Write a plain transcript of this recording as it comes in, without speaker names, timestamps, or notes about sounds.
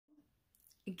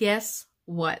guess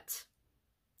what?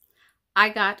 I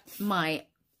got my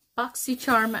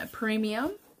Boxycharm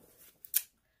Premium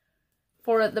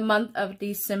for the month of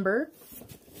December.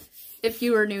 If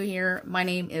you are new here, my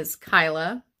name is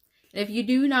Kyla. And if you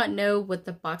do not know what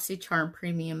the Boxycharm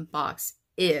Premium box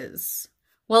is,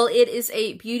 well, it is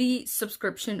a beauty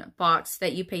subscription box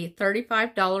that you pay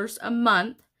 $35 a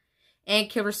month and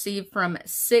can receive from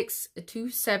 6 to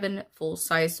 7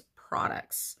 full-size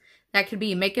products. That could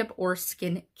be makeup or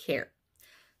skin care.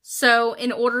 So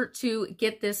in order to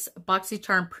get this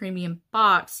Boxycharm Premium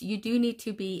box, you do need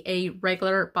to be a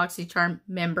regular Boxycharm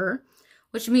member,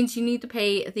 which means you need to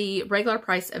pay the regular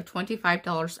price of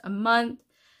 $25 a month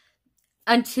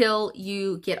until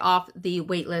you get off the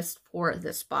wait list for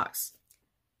this box.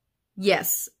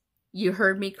 Yes, you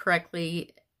heard me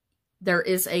correctly. There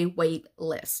is a wait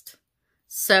list.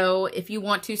 So if you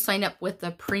want to sign up with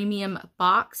the premium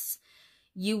box,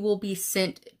 you will be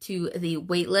sent to the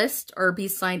wait list or be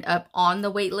signed up on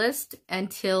the wait list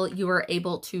until you are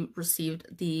able to receive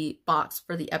the box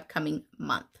for the upcoming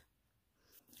month.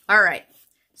 All right,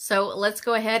 so let's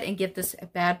go ahead and get this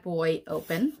bad boy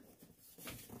open.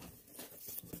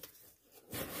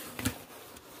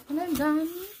 And I'm done.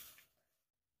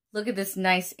 Look at this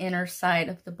nice inner side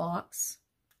of the box.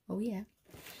 Oh yeah.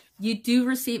 You do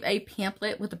receive a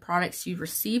pamphlet with the products you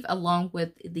receive along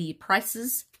with the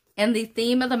prices. And the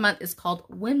theme of the month is called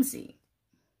Whimsy.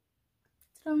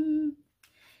 And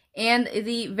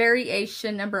the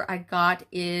variation number I got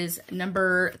is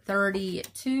number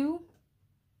 32.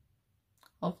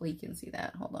 Hopefully you can see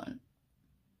that. Hold on.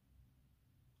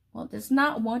 Well, it does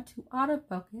not want to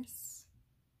autofocus.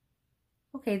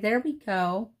 Okay, there we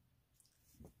go.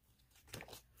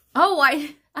 Oh,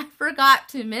 I forgot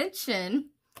to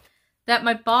mention that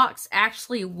my box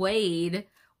actually weighed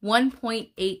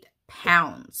 1.8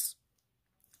 pounds.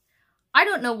 I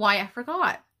don't know why I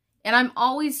forgot. And I'm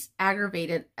always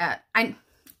aggravated at, I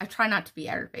try not to be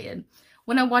aggravated.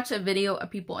 When I watch a video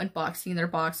of people unboxing their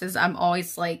boxes, I'm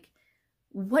always like,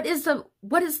 what is the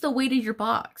weight of your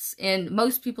box? And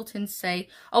most people tend to say,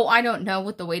 oh, I don't know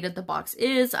what the weight of the box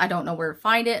is. I don't know where to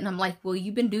find it. And I'm like, well,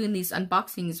 you've been doing these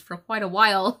unboxings for quite a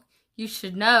while. You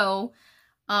should know.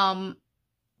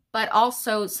 But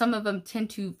also some of them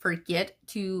tend to forget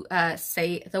to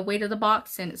say the weight of the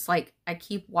box. And it's like, I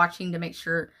keep watching to make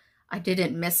sure I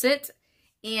didn't miss it.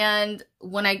 And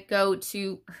when I go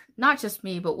to, not just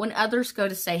me, but when others go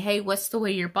to say, hey, what's the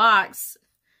weight of your box?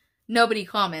 Nobody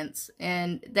comments.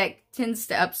 And that tends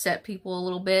to upset people a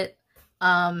little bit.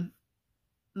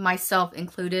 Myself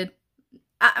included.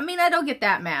 I mean, I don't get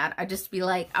that mad. I just be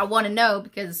like, I want to know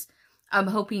because I'm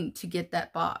hoping to get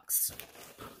that box.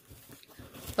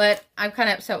 But I'm kind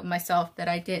of upset with myself that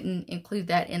I didn't include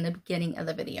that in the beginning of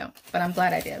the video. But I'm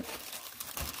glad I did.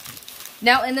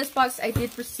 Now, in this box, I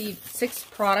did receive 6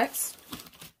 products.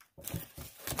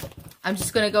 I'm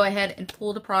just going to go ahead and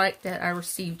pull the product that I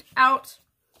received out.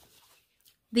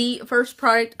 The first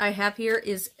product I have here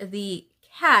is the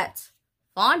Kat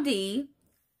Von D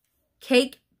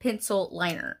Cake Pencil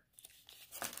Liner.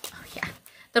 Oh, yeah.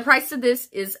 The price of this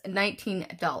is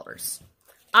 $19.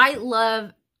 I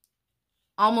love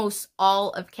almost all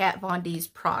of Kat Von D's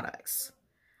products.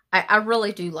 I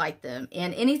really do like them.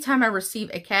 And anytime I receive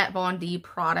a Kat Von D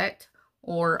product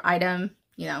or item,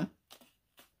 you know,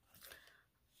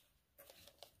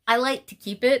 I like to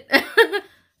keep it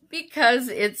because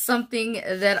it's something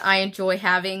that I enjoy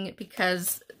having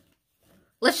because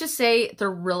let's just say they're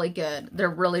really good. They're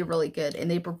really, really good and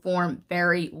they perform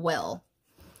very well.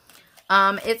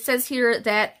 It says here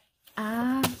that,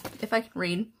 if I can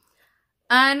read,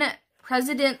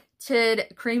 unprecedented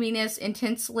creaminess,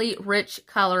 intensely rich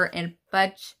color, and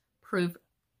budge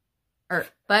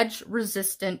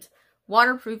resistant,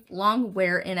 waterproof, long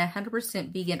wear, and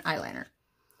 100% vegan eyeliner.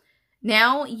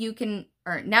 Now you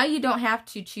don't have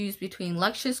to choose between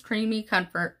luscious, creamy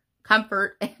comfort,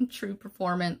 and true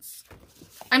performance.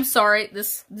 I'm sorry,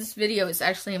 this video is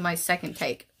actually my second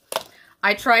take.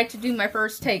 I tried to do my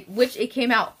first take, which it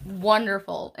came out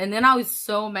wonderful. And then I was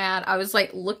so mad. I was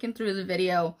like looking through the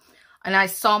video and I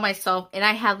saw myself and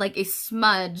I had like a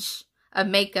smudge of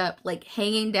makeup like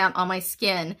hanging down on my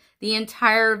skin the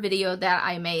entire video that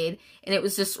I made. And it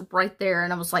was just right there.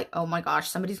 And I was like, oh my gosh,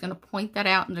 somebody's going to point that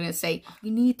out and they're going to say,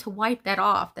 you need to wipe that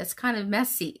off. That's kind of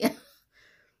messy.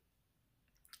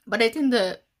 But I tend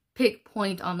to pick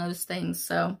point on those things.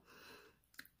 So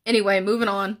anyway, moving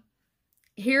on.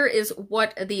 Here is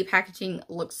what the packaging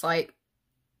looks like.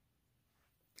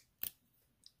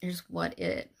 Here's what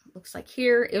it looks like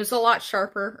here. It was a lot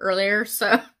sharper earlier,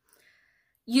 so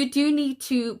you do need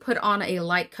to put on a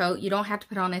light coat. You don't have to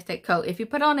put on a thick coat. If you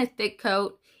put on a thick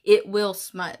coat, it will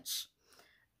smudge.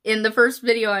 In the first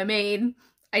video I made,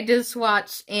 I did a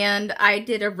swatch, and I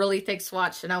did a really thick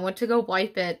swatch, and I went to go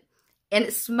wipe it, and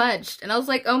it smudged. And I was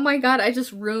like, oh my god, I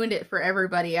just ruined it for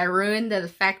everybody. I ruined the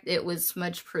fact it was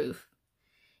smudge proof.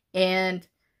 And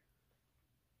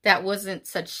that wasn't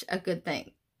such a good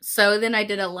thing. So then I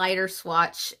did a lighter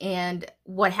swatch, and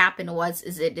what happened was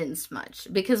it didn't smudge.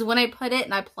 Because when I put it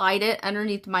and I applied it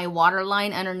underneath my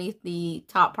waterline, underneath the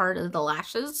top part of the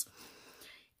lashes,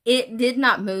 it did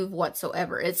not move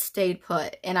whatsoever. It stayed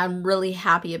put, and I'm really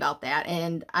happy about that.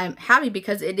 And I'm happy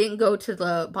because it didn't go to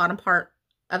the bottom part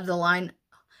of the line,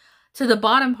 to the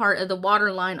bottom part of the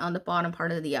water line on the bottom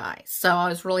part of the eye. So I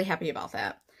was really happy about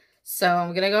that. So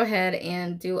I'm going to go ahead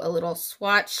and do a little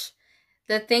swatch.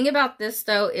 The thing about this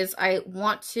though is I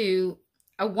want to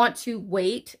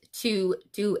wait to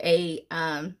do a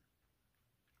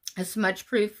smudge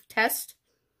proof test.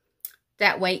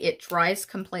 That way it dries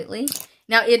completely.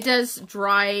 Now it does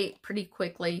dry pretty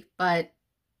quickly, but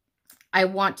I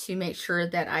want to make sure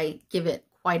that I give it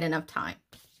quite enough time.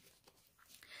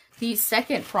 The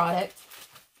second product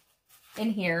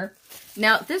in here.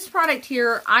 Now this product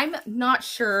here, I'm not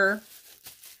sure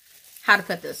how to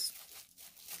put this.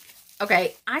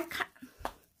 Okay,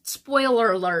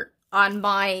 spoiler alert on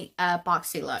my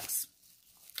Boxyluxe.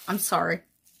 I'm sorry,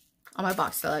 on my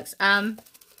Boxyluxe.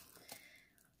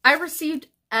 I received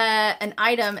an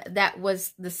item that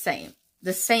was the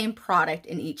same product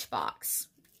in each box.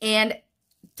 And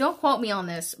don't quote me on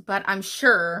this, but I'm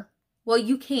sure, well,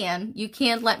 you can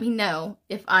let me know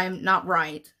if I'm not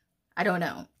right. I don't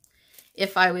know.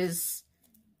 If I was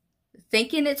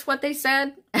thinking it's what they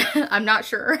said, I'm not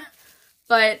sure.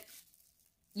 But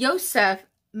Yosef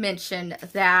mentioned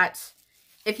that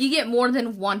if you get more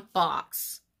than one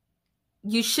box,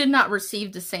 you should not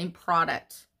receive the same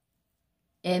product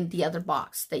in the other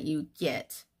box that you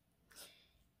get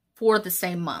for the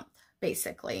same month,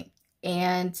 basically.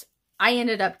 And I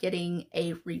ended up getting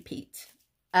a repeat.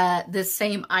 The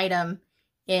same item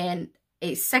in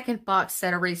a second box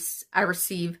that I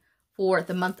received for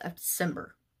the month of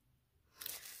December.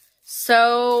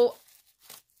 So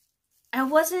I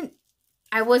wasn't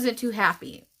too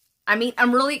happy. I mean,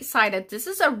 I'm really excited. This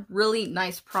is a really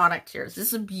nice product here.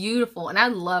 This is beautiful, and I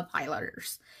love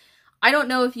highlighters. I don't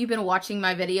know if you've been watching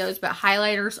my videos, but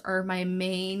highlighters are my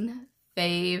main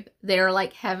fave. They're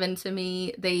like heaven to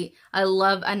me. I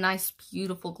love a nice,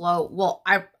 beautiful glow. Well,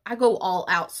 I go all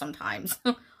out sometimes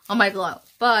on my glow,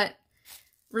 but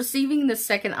receiving the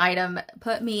second item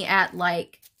put me at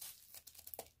like,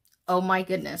 oh my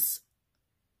goodness.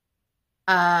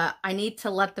 I need to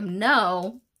let them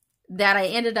know that I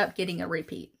ended up getting a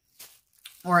repeat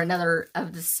or another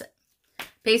of this,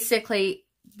 basically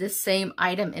the same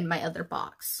item in my other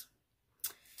box.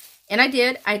 And I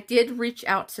did reach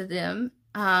out to them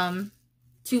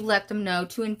to let them know,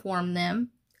 to inform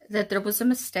them that there was a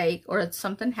mistake or that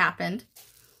something happened.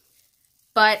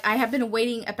 But I have been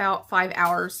waiting about 5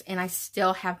 hours, and I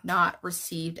still have not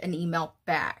received an email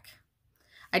back.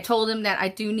 I told them that I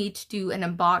do need to do an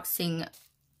unboxing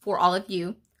for all of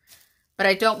you, but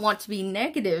I don't want to be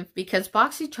negative because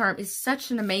Boxycharm is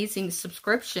such an amazing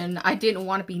subscription. I didn't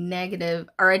want to be negative,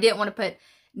 or I didn't want to put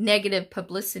negative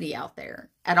publicity out there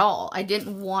at all. I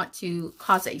didn't want to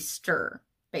cause a stir,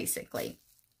 basically.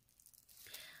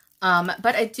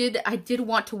 But I did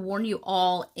want to warn you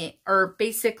all, or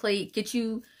basically get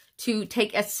you to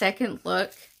take a second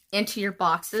look into your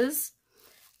boxes,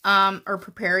 or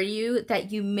prepare you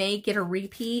that you may get a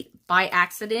repeat by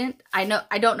accident. I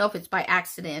don't know if it's by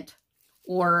accident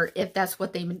or if that's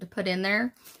what they meant to put in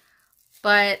there.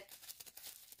 But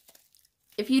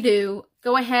if you do,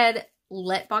 go ahead,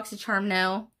 let Boxycharm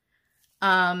know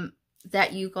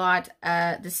that you got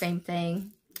the same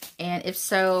thing. And if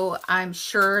so, I'm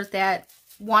sure that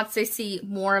once they see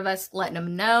more of us letting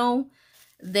them know,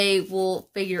 they will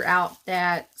figure out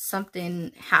that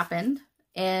something happened.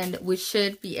 And we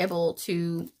should be able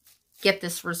to get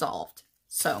this resolved.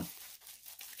 So,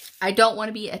 I don't want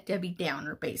to be a Debbie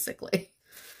Downer, basically.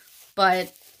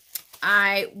 But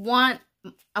I want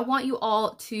you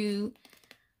all to,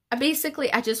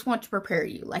 I just want to prepare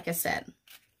you, like I said.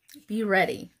 Be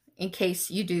ready in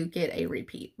case you do get a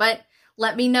repeat. But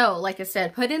let me know, like I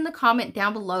said, put in the comment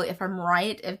down below if I'm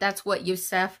right, if that's what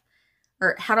Yosef,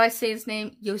 or how do I say his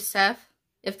name? Yosef,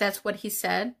 if that's what he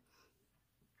said.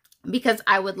 Because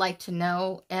I would like to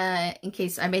know in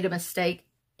case I made a mistake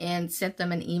and sent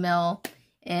them an email,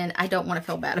 and I don't want to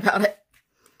feel bad about it.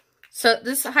 So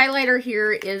this highlighter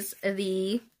here is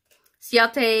the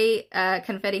Ciate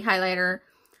Confetti Highlighter.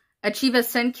 Achieve a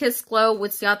Sun Kiss Glow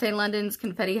with Ciate London's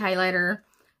Confetti Highlighter.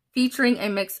 featuring a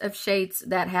mix of shades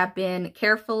that have been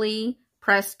carefully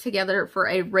pressed together for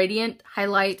a radiant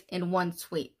highlight in one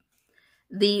sweep.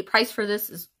 The price for this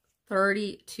is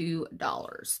 $32.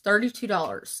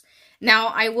 $32. Now,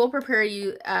 I will prepare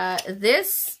you,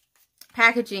 this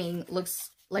packaging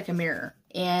looks like a mirror,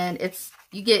 and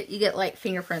you get like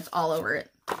fingerprints all over it.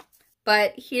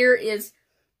 But here is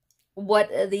what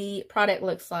the product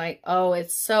looks like. Oh,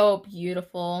 it's so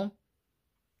beautiful.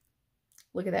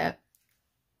 Look at that.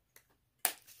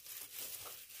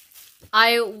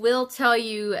 I will tell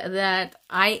you that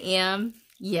I am,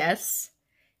 yes,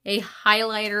 a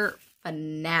highlighter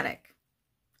fanatic.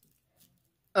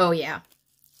 Oh yeah.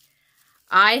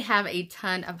 I have a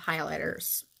ton of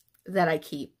highlighters that I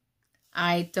keep.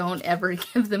 I don't ever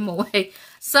give them away.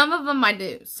 Some of them I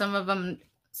do. Some of them,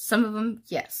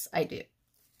 yes, I do.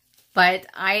 But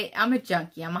I'm a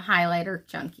junkie. I'm a highlighter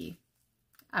junkie.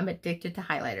 I'm addicted to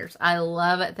highlighters. I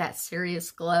love that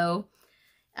serious glow.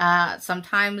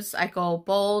 Sometimes I go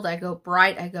bold, I go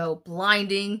bright, I go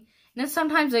blinding, and then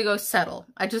sometimes I go subtle.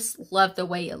 I just love the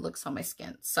way it looks on my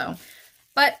skin. So,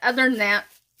 but other than that,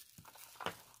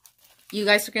 you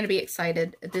guys are going to be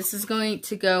excited. This is going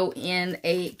to go in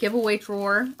a giveaway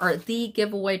drawer, or the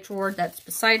giveaway drawer that's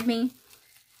beside me.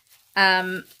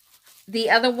 The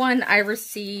other one I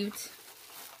received,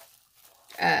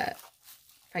 if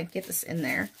I get this in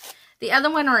there. The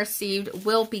other one I received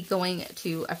will be going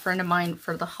to a friend of mine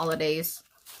for the holidays.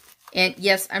 And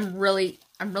yes, I'm really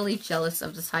jealous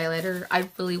of this highlighter. I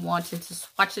really wanted to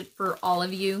swatch it for all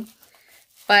of you.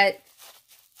 But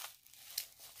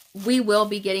we will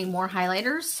be getting more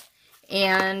highlighters.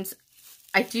 And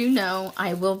I do know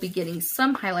I will be getting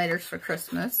some highlighters for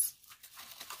Christmas.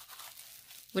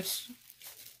 Which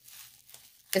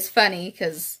is funny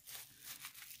because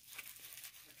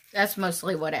that's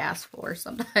mostly what I ask for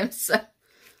sometimes. So.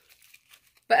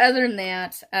 But other than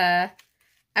that,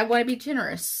 I want to be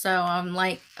generous. So I'm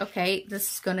like, okay, this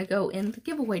is going to go in the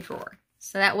giveaway drawer.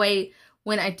 So that way,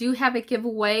 when I do have a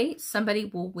giveaway, somebody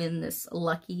will win this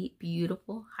lucky,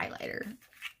 beautiful highlighter.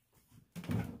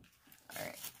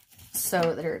 Alright.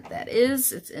 So there that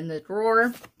is. It's in the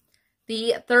drawer.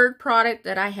 The third product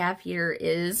that I have here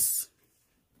is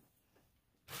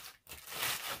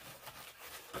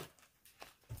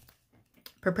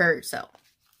Prepare Yourself.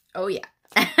 Oh, yeah.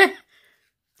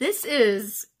 This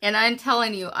is, and I'm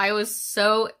telling you, I was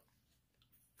so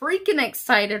freaking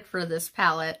excited for this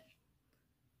palette.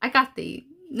 I got the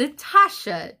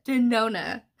Natasha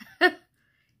Denona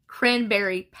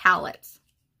Cranberry palette.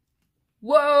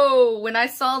 Whoa! When I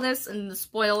saw this in the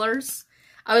spoilers,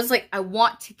 I was like, I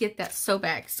want to get that so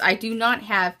bad. 'Cause I do not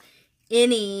have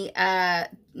any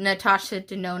Natasha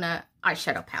Denona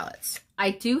eyeshadow palettes.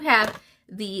 I do have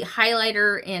the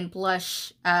highlighter and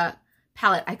blush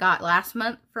palette I got last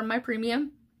month from my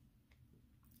premium.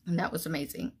 And that was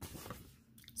amazing.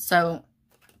 So,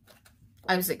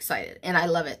 I was excited. And I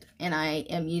love it. And I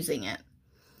am using it.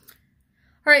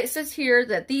 Alright, it says here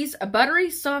that these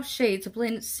buttery soft shades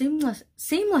blend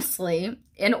seamlessly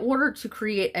in order to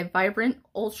create a vibrant,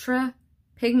 ultra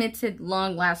pigmented,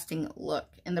 long-lasting look.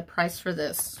 And the price for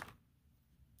this,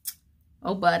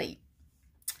 oh buddy,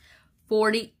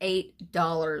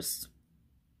 $48.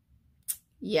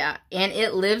 Yeah, and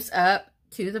it lives up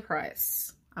to the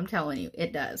price. I'm telling you,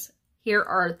 it does. Here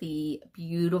are the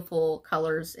beautiful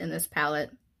colors in this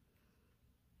palette.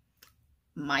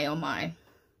 My, oh my.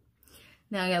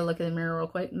 Now I gotta look in the mirror real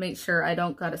quick and make sure I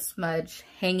don't got a smudge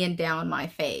hanging down my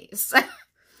face.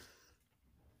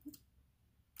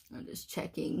 I'm just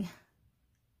checking.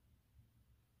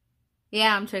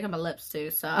 Yeah, I'm checking my lips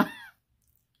too, so.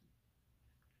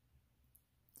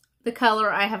 The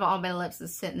color I have on my lips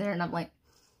is sitting there and I'm like,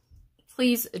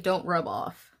 please don't rub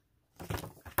off.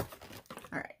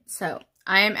 Alright, so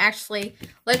I am actually,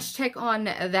 let's check on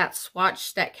that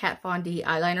swatch, that Kat Von D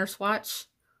eyeliner swatch.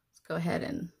 Let's go ahead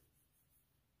and,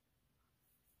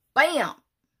 bam!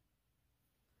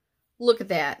 Look at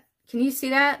that. Can you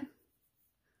see that?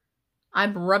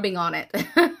 I'm rubbing on it.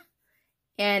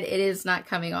 And it is not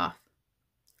coming off.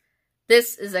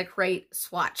 This is a great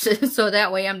swatch. So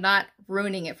that way I'm not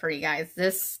ruining it for you guys.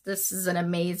 This is an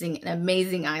amazing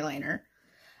eyeliner.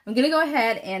 I'm going to go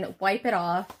ahead and wipe it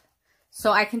off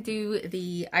so I can do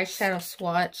the eyeshadow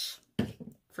swatch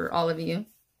for all of you.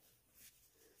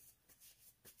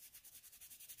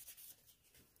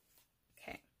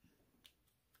 Okay.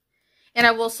 And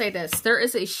I will say this. There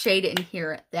is a shade in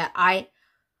here that I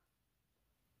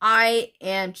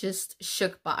am just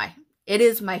shook by. It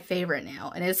is my favorite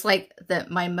now. And it's like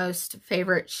my most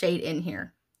favorite shade in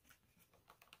here.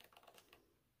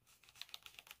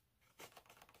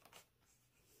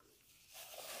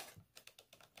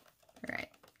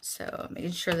 So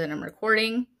making sure that I'm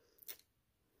recording.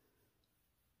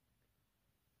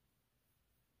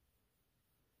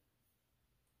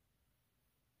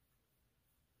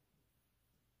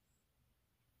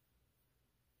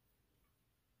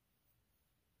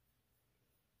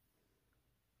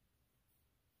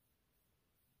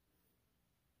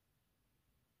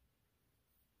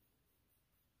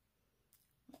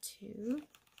 Two.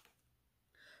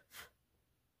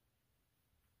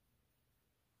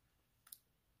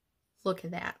 Look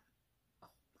at that. Oh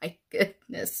my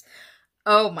goodness.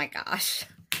 Oh my gosh.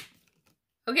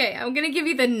 Okay, I'm going to give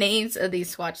you the names of these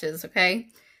swatches, okay?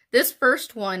 This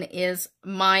first one is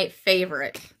my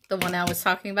favorite. The one I was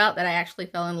talking about that I actually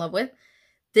fell in love with.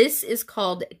 This is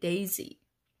called Daisy.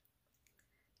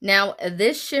 Now,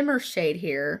 this shimmer shade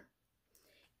here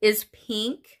is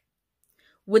pink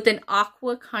with an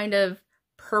aqua kind of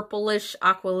purplish,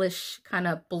 aqualish kind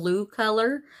of blue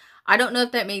color. I don't know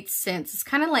if that made sense. It's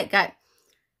kind of like got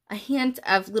a hint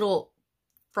of little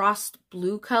frost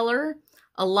blue color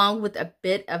along with a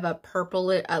bit of a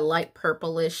light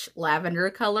purplish lavender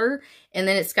color. And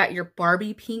then it's got your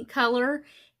Barbie pink color.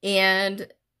 And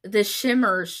the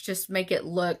shimmers just make it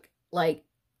look like,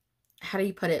 how do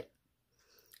you put it?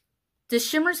 The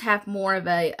shimmers have more of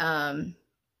a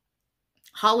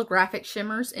holographic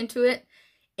shimmers into it,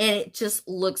 and it just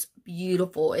looks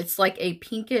beautiful. It's like a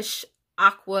pinkish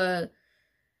aqua.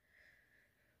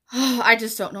 Oh, I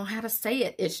just don't know how to say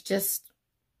it. It's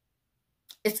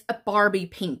a Barbie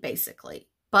pink basically,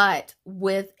 but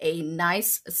with a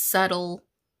nice subtle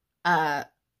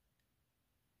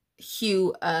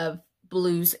hue of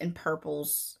blues and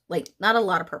purples. Like not a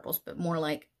lot of purples, but more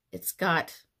like it's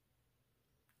got,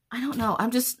 I don't know.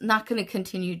 I'm just not going to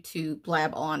continue to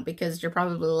blab on because you're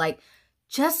probably like,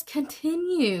 just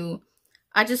continue.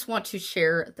 I just want to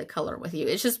share the color with you.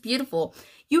 It's just beautiful.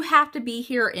 You have to be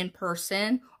here in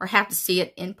person or have to see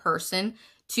it in person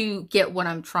to get what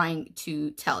I'm trying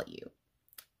to tell you.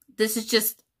 This is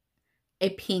just a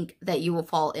pink that you will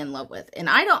fall in love with. And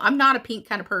I'm not a pink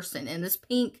kind of person. And this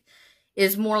pink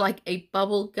is more like a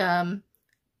bubblegum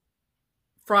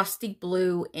frosty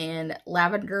blue and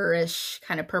lavenderish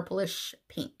kind of purplish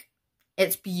pink.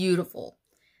 It's beautiful.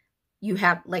 You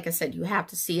have, like I said, you have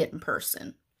to see it in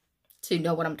person to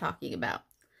know what I'm talking about.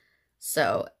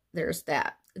 So there's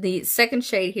that. The second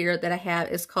shade here that I have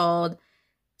is called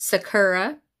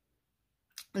Sakura.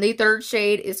 The third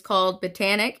shade is called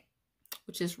Botanic,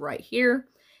 which is right here.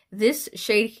 This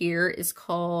shade here is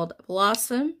called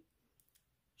Blossom.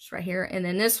 It's right here. And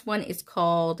then this one is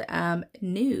called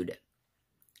Nude.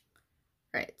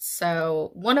 Right,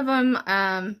 so one of them,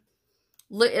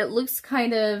 it looks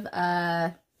kind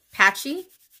of patchy,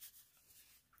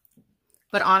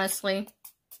 but honestly,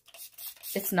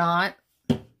 it's not.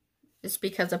 It's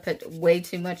because I put way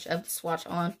too much of the swatch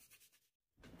on.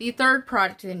 The third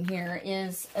product in here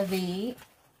is the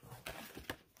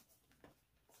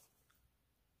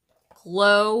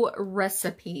Glow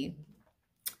Recipe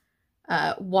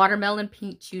Watermelon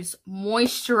Pink Juice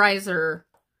Moisturizer.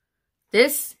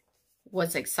 This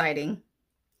was exciting.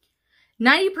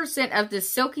 90% of this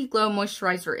Silky Glow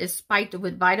Moisturizer is spiked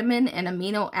with vitamin and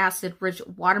amino acid rich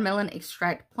watermelon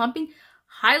extract, plumping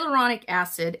hyaluronic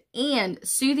acid, and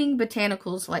soothing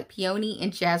botanicals like peony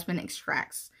and jasmine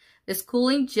extracts. This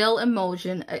cooling gel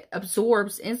emulsion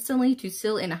absorbs instantly to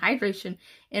seal in hydration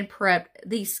and prep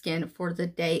the skin for the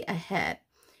day ahead.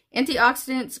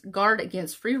 Antioxidants guard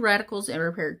against free radicals and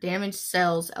repair damaged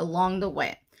cells along the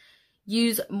way.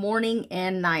 Use morning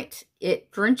and night.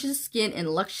 It drenches skin in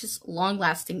luscious,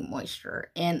 long-lasting moisture.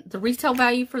 And the retail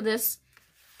value for this,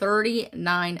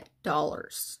 $39.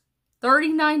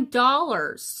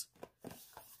 $39!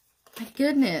 My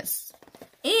goodness.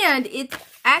 And it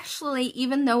actually,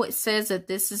 even though it says that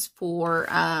this is for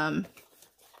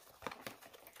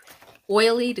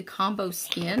oily to combo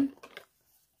skin,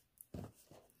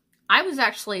 I was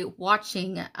actually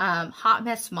watching Hot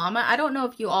Mess Mama. I don't know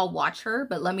if you all watch her,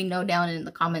 but let me know down in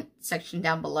the comment section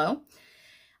down below.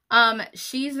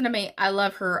 She's an amazing, I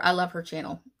love her. I love her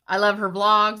channel. I love her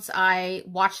vlogs. I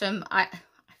watch them. I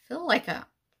feel like a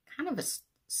kind of a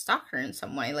stalker in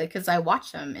some way, like, because I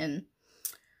watch them, and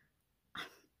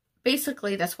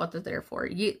basically that's what they're there for,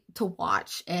 you to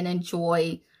watch and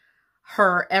enjoy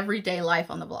her everyday life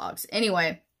on the vlogs.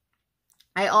 Anyway,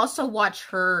 I also watch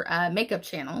her makeup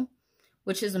channel,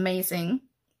 which is amazing,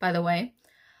 by the way.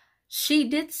 She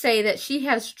did say that she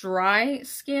has dry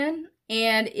skin,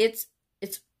 and it's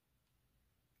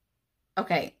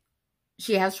okay.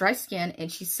 She has dry skin,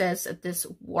 and she says that this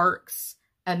works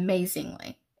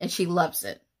amazingly, and she loves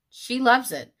it. She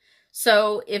loves it.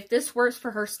 So if this works for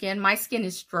her skin, my skin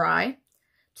is dry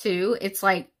too. It's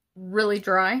like really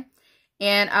dry.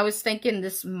 And I was thinking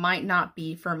this might not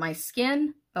be for my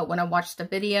skin, but when I watched the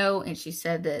video and she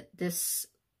said that this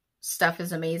stuff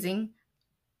is amazing,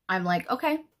 I'm like,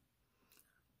 okay,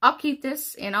 I'll keep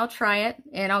this and I'll try it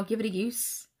and I'll give it a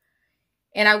use.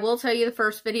 And I will tell you, the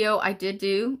first video I did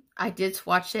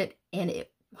swatch it, and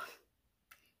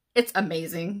it's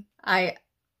amazing. I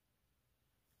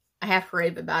have to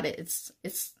rave about it.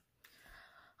 It's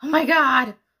oh my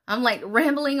God. I'm like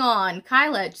rambling on.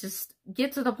 Kyla, just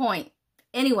get to the point.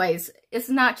 Anyways, it's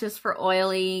not just for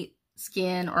oily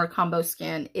skin or combo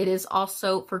skin. It is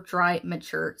also for dry,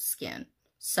 mature skin.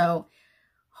 So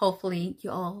hopefully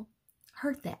you all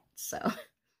heard that. So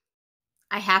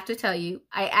I have to tell you,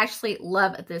 I actually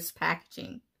love this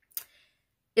packaging.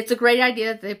 It's a great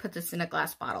idea that they put this in a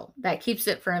glass bottle. That keeps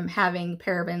it from having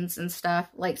parabens and stuff,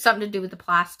 like something to do with the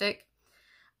plastic.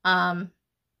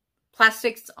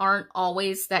 Plastics aren't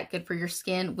always that good for your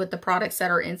skin with the products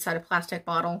that are inside a plastic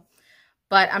bottle.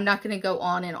 But I'm not going to go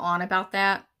on and on about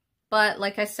that. But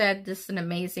like I said, this is an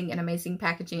amazing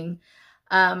packaging.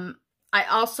 I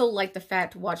also like the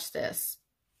fact, watch this.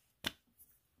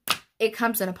 It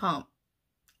comes in a pump.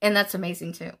 And that's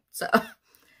amazing too. So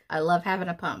I love having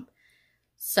a pump.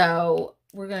 So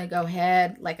we're going to go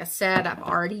ahead. Like I said, I've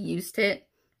already used it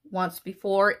once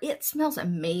before. It smells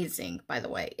amazing, by the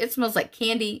way. It smells like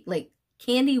candy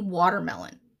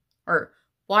watermelon, or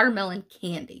watermelon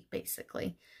candy,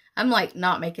 basically. I'm like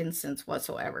not making sense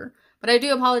whatsoever. But I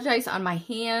do apologize on my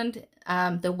hand.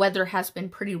 The weather has been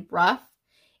pretty rough.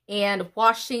 And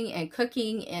washing and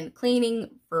cooking and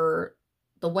cleaning for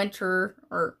the winter,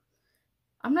 or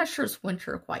I'm not sure it's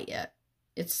winter quite yet.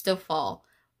 It's still fall.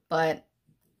 But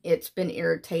it's been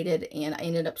irritated and I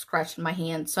ended up scratching my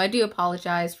hand. So I do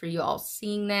apologize for you all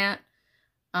seeing that.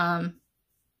 So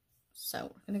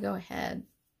we're going to go ahead.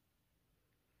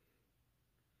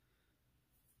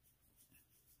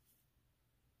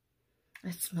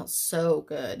 It smells so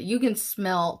good. You can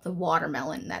smell the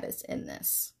watermelon that is in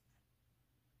this.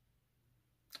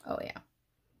 Oh, yeah.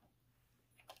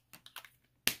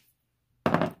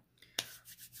 All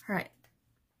right.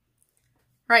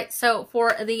 All right, so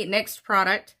for the next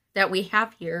product that we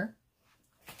have here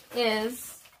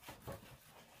is...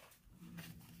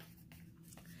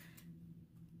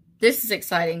 This is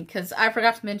exciting because I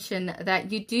forgot to mention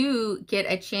that you do get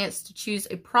a chance to choose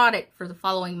a product for the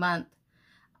following month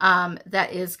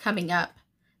that is coming up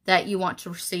that you want to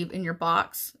receive in your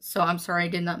box. So I'm sorry I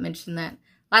did not mention that.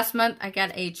 Last month I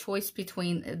got a choice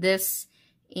between this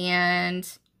and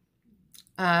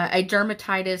a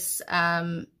dermatitis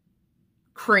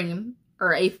cream,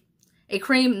 or a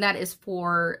cream that is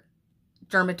for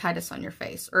dermatitis on your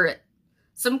face, or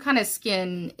some kind of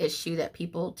skin issue that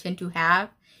people tend to have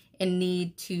and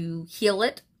need to heal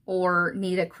it, or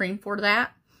need a cream for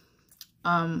that.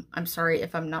 I'm sorry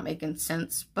if I'm not making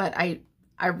sense, but I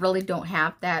really don't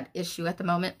have that issue at the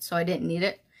moment, so I didn't need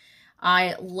it.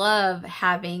 I love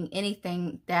having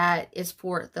anything that is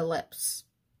for the lips.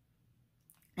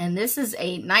 And this is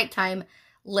a nighttime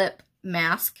lip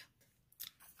mask.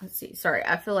 Let's see. Sorry,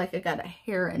 I feel like I got a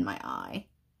hair in my eye.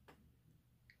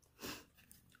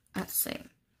 Let's see.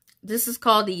 This is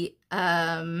called the,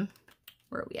 where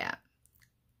are we at?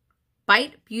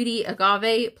 Bite Beauty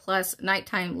Agave Plus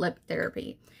Nighttime Lip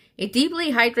Therapy. A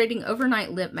deeply hydrating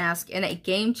overnight lip mask and a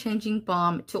game-changing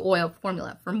balm to oil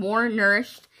formula for more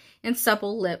nourished and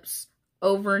supple lips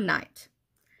overnight.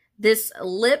 This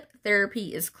lip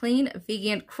therapy is clean,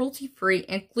 vegan, cruelty-free,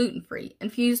 and gluten-free,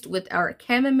 infused with our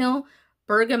chamomile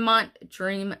bergamot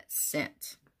dream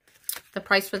scent. The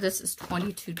price for this is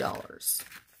 $22.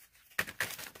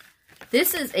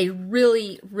 This is a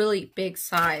really, really big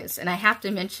size, and I have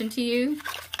to mention to you,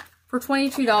 for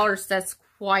 $22, that's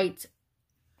quite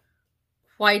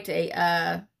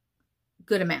a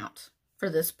good amount for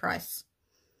this price.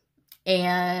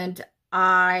 And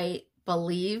I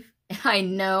believe, I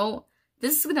know,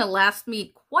 this is going to last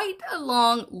me quite a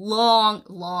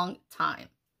long time.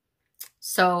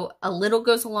 So a little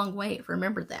goes a long way.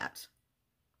 Remember that.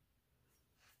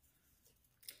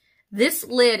 This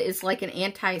lid is like an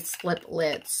anti-slip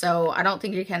lid, so I don't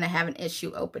think you're going to have an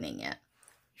issue opening it.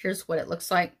 Here's what it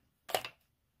looks like.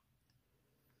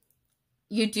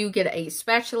 You do get a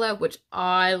spatula, which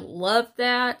I love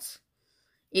that.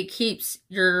 It keeps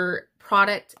your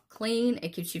product clean. It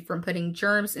keeps you from putting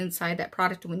germs inside that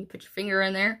product when you put your finger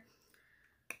in there.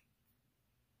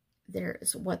 There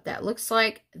is what that looks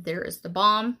like. There is the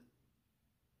balm.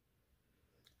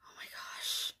 Oh my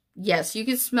gosh. Yes, you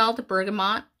can smell the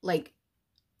bergamot. Like,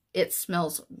 it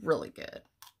smells really good.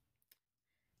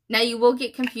 Now, you will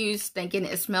get confused thinking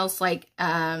it smells like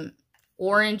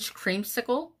orange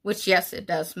creamsicle, which yes, it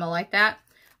does smell like that,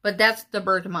 but that's the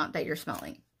bergamot that you're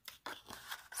smelling.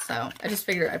 So I just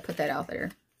figured I'd put that out there.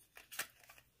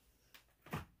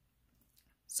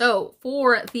 So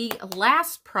for the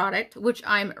last product, which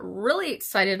I'm really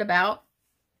excited about.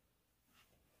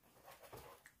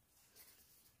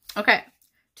 Okay,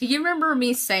 do you remember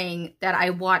me saying that I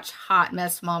watch Hot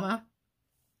Mess Mama?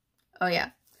 Oh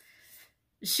yeah.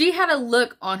 She had a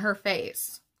look on her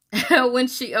face when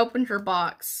she opened her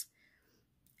box.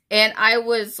 And I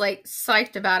was like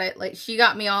psyched about it. Like she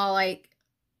got me all like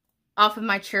off of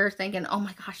my chair thinking, oh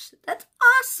my gosh, that's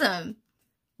awesome.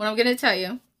 What I'm going to tell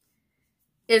you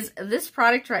is this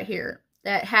product right here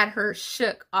that had her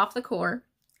shook off the core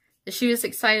that she was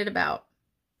excited about.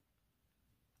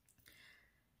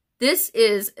 This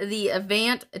is the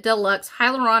Avant Deluxe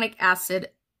Hyaluronic Acid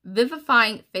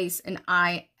Vivifying Face and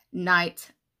Eye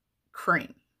Night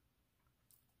Cream.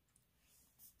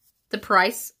 The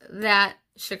price that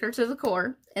shook her to the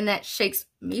core and that shakes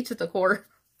me to the core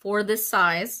for this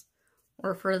size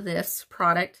or for this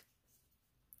product,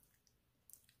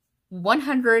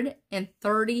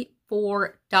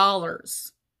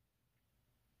 $134.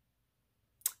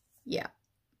 Yeah.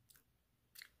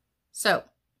 So,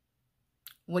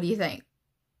 what do you think?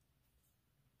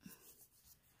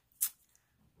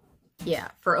 Yeah,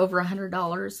 for over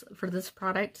 $100 for this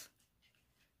product.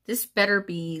 This better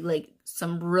be like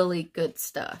some really good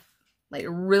stuff. Like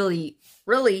really,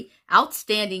 really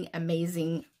outstanding,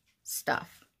 amazing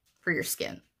stuff for your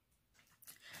skin.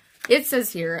 It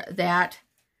says here that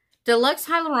Deluxe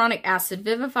Hyaluronic Acid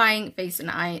Vivifying Face and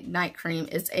Eye Night Cream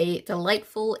is a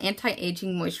delightful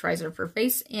anti-aging moisturizer for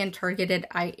face and targeted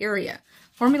eye area.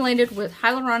 Formulated with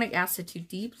hyaluronic acid to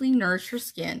deeply nourish your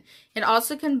skin, it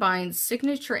also combines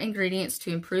signature ingredients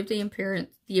to improve the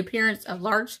appearance of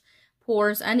large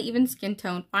pores, uneven skin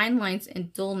tone, fine lines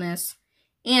and dullness,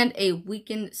 and a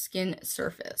weakened skin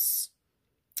surface.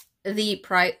 The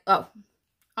price, oh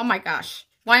my gosh.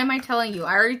 Why am I telling you?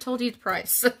 I already told you the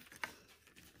price.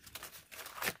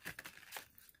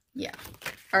 Yeah.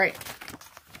 All right.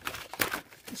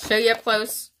 Show you up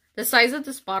close. The size of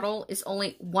this bottle is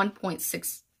only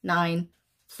 1.69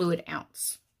 fluid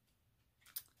ounce.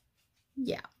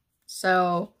 Yeah.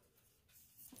 So,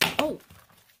 oh,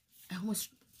 I almost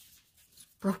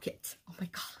broke it. Oh my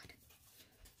God.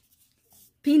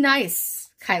 Be nice,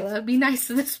 Kyla. Be nice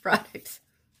to this product.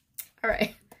 All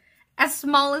right. As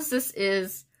small as this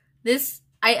is,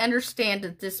 I understand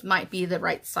that this might be the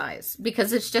right size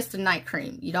because it's just a night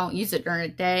cream. You don't use it during the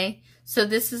day. So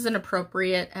this is an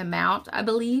appropriate amount, I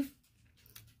believe.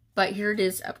 But here it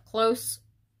is up close.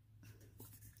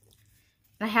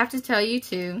 And I have to tell you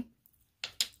too,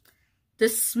 the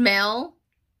smell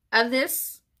of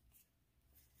this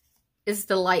is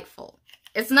delightful.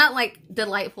 It's not like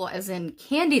delightful as in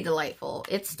candy delightful.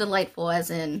 It's delightful as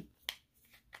in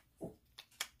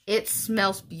it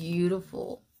smells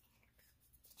beautiful.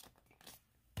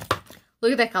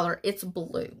 Look at that color. It's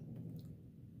blue.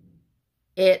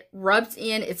 It rubs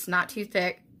in. It's not too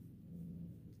thick.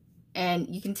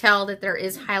 And you can tell that there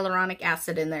is hyaluronic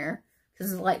acid in there.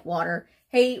 This is like water.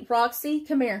 Hey, Roxy,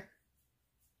 come here.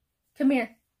 Come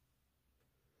here.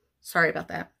 Sorry about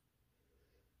that.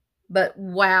 But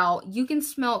wow, you can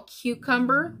smell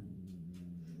cucumber,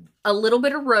 a little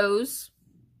bit of rose,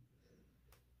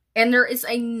 and there is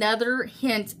another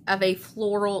hint of a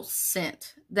floral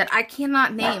scent that I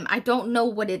cannot name. I don't know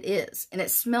what it is. And it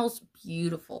smells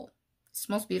beautiful. It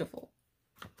smells beautiful.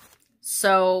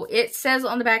 So it says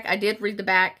on the back, I did read the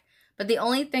back, but the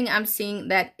only thing I'm seeing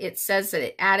that it says that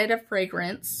it added a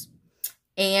fragrance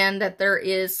and that there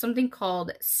is something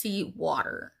called sea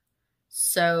water.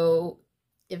 So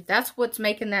if that's what's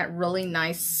making that really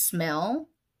nice smell,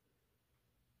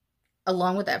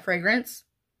 along with that fragrance,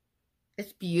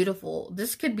 it's beautiful.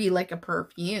 This could be like a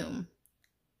perfume.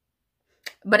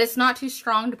 But it's not too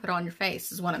strong to put on your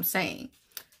face, is what I'm saying.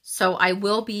 So I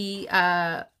will be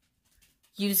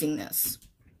using this.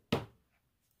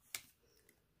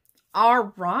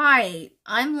 All right.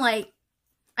 I'm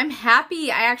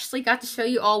happy I actually got to show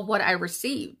you all what I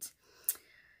received.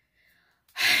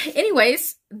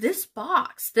 Anyways, this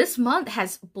box this month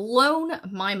has blown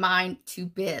my mind to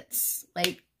bits.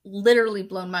 Like, literally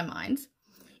blown my mind.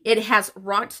 It has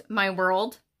rocked my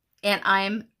world, and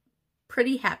I'm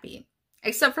pretty happy.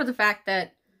 Except for the fact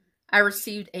that I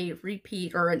received a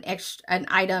repeat or an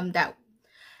item that,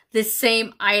 the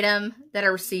same item that I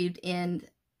received in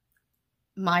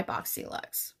my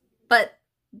Boxyluxe. But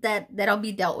that'll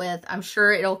be dealt with. I'm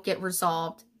sure it'll get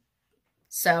resolved.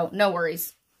 So, no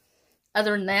worries.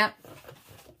 Other than that,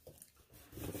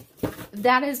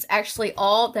 that is actually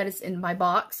all that is in my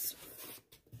box.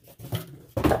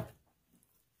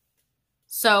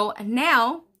 So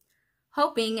now,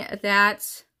 hoping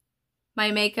that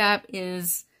my makeup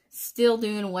is still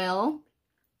doing well,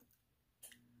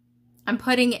 I'm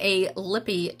putting a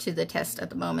lippy to the test at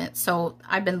the moment. So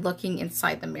I've been looking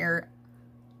inside the mirror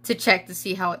to check to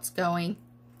see how it's going.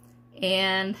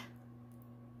 And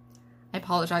I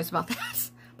apologize about that.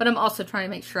 But I'm also trying to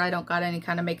make sure I don't got any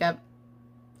kind of makeup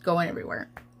going everywhere.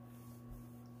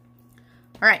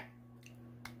 All right.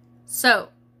 So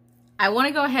I want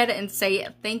to go ahead and say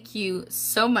thank you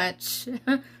so much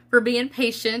for being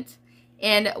patient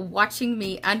and watching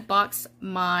me unbox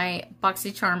my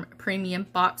Boxycharm Premium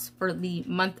box for the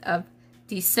month of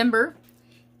December.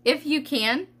 If you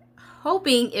can,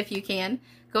 hoping if you can,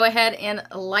 go ahead and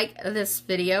like this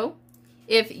video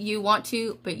if you want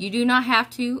to, but you do not have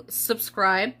to.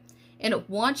 Subscribe. And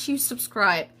once you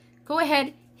subscribe, go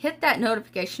ahead, hit that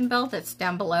notification bell that's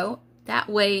down below. That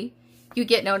way you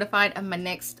get notified of my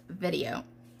next video.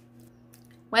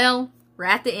 Well, we're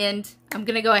at the end. I'm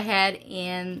going to go ahead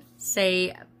and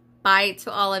say bye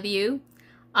to all of you.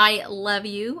 I love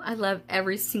you. I love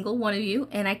every single one of you.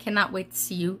 And I cannot wait to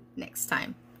see you next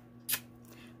time.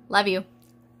 Love you.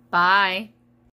 Bye.